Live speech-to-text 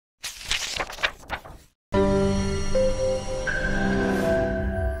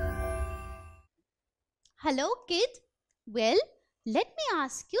Hello kid. Well, let me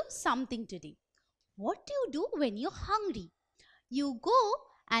ask you something today. What do you do when you're hungry? You go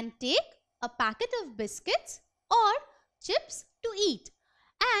and take a packet of biscuits or chips to eat.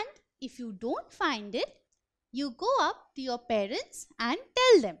 And if you don't find it, you go up to your parents and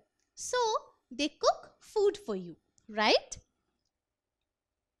tell them. So they cook food for you, right?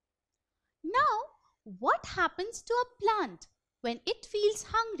 Now, what happens to a plant when it feels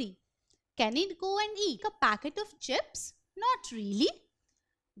hungry? Can it go and eat a packet of chips? Not really.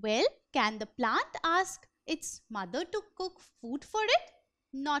 Well, can the plant ask its mother to cook food for it?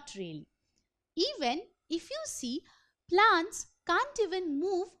 Not really. Even if you see, plants can't even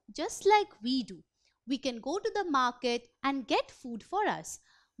move just like we do. We can go to the market and get food for us,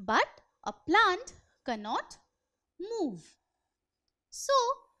 but a plant cannot move. So,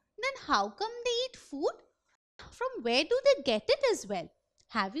 then how come they eat food? From where do they get it as well?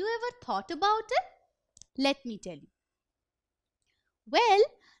 Have you ever thought about it? Let me tell you. Well,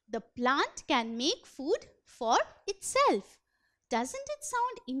 the plant can make food for itself. Doesn't it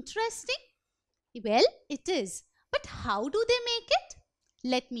sound interesting? Well, it is. But how do they make it?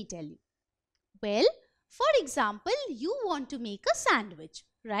 Let me tell you. Well, for example, you want to make a sandwich,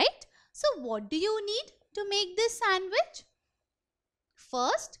 right? So what do you need to make this sandwich?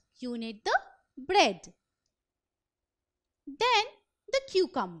 First, you need the bread. Then the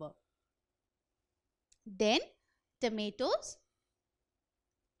cucumber. Then tomatoes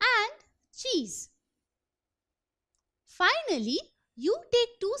and cheese. Finally, you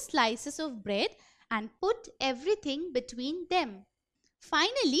take 2 slices of bread and put everything between them.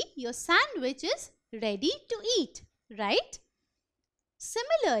 Finally, your sandwich is ready to eat, right?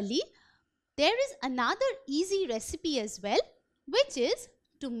 Similarly, there is another easy recipe as well, which is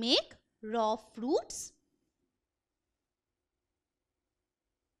to make raw fruits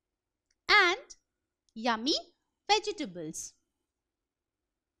and yummy vegetables.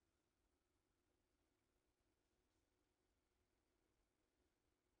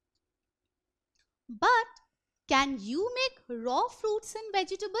 But can you make raw fruits and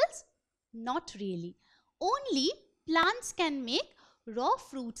vegetables? Not really. Only plants can make raw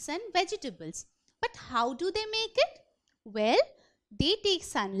fruits and vegetables. But how do they make it? Well, they take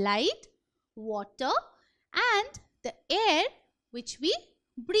sunlight, water and the air which we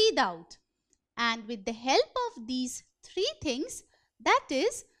breathe out. And with the help of these 3 things, that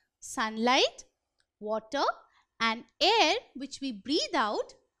is sunlight, water and air which we breathe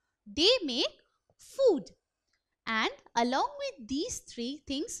out, they make food. And along with these 3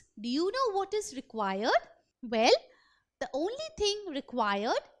 things, do you know what is required? Well, the only thing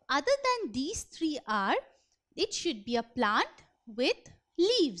required other than these 3 are, it should be a plant with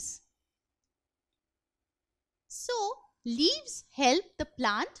leaves. So, leaves help the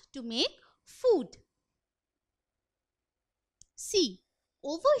plant to make food. See,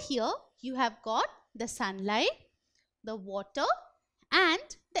 over here you have got the sunlight, the water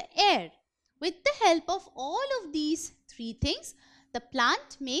and the air. With the help of all of these 3 things, the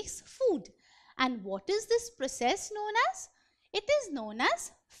plant makes food. And what is this process known as? It is known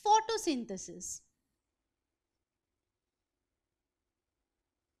as photosynthesis.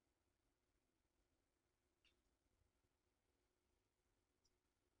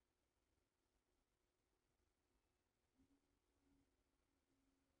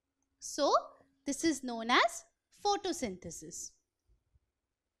 So, this is known as photosynthesis.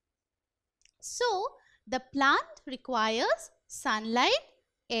 So, the plant requires sunlight,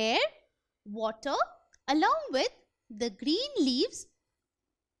 air, water along with the green leaves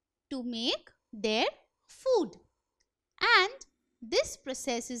to make their food. And this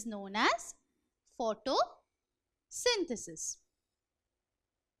process is known as photosynthesis.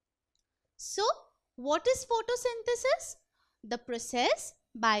 So, what is photosynthesis? The process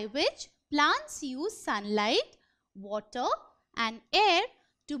by which plants use sunlight, water and air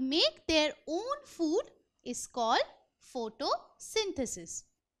to make their own food is called photosynthesis.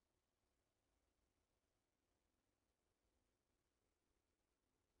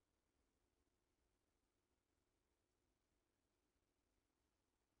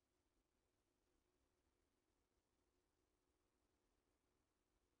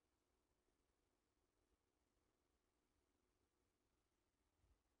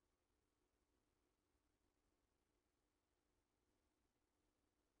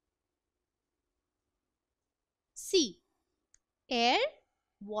 See, air,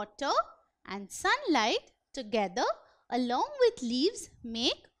 water and sunlight together along with leaves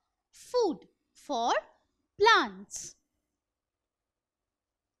make food for plants.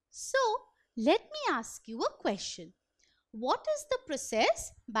 So, let me ask you a question. What is the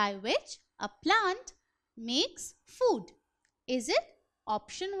process by which a plant makes food? Is it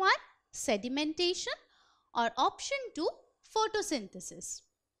option 1, sedimentation, or option 2, photosynthesis?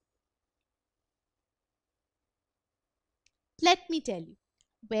 Let me tell you.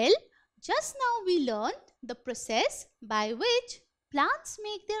 Well, just now we learned the process by which plants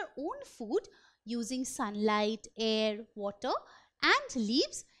make their own food using sunlight, air, water and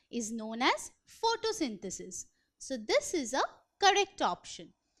leaves is known as photosynthesis. So this is a correct option.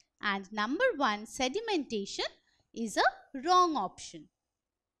 And number 1, sedimentation, is a wrong option.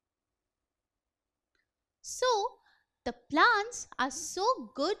 So the plants are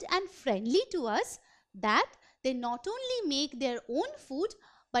so good and friendly to us that they not only make their own food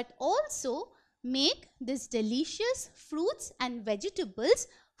but also make these delicious fruits and vegetables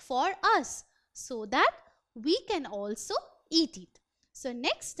for us so that we can also eat it. So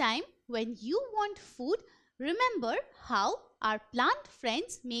next time when you want food, remember how our plant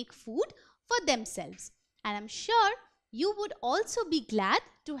friends make food for themselves. And I'm sure you would also be glad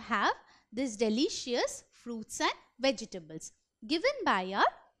to have these delicious fruits and vegetables given by our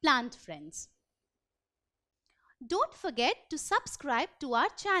plant friends. Don't forget to subscribe to our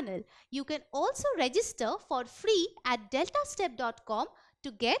channel. You can also register for free at DeltaStep.com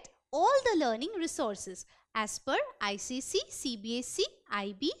to get all the learning resources as per ICC, CBSE,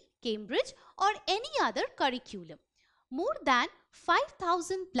 IB, Cambridge or any other curriculum. More than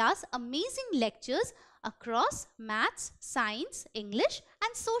 5,000 plus amazing lectures across maths, science, English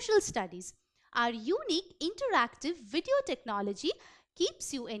and social studies. Our unique interactive video technology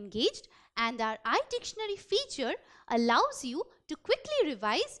keeps you engaged and our iDictionary feature allows you to quickly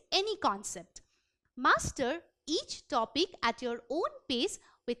revise any concept. Master each topic at your own pace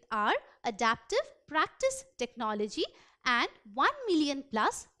with our adaptive practice technology and 1 million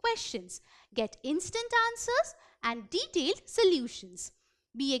plus questions. Get instant answers and detailed solutions.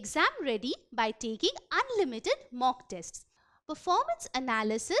 Be exam ready by taking unlimited mock tests, performance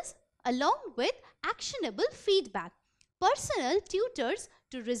analysis along with actionable feedback, personal tutors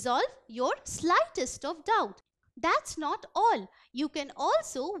to resolve your slightest of doubt. That's not all. You can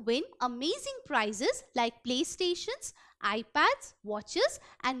also win amazing prizes like PlayStations, iPads, watches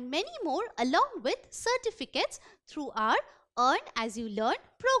and many more along with certificates through our Earn As You Learn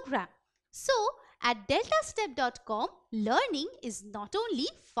program. So, at DeltaStep.com, learning is not only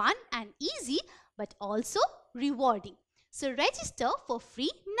fun and easy but also rewarding. So, register for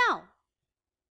free now.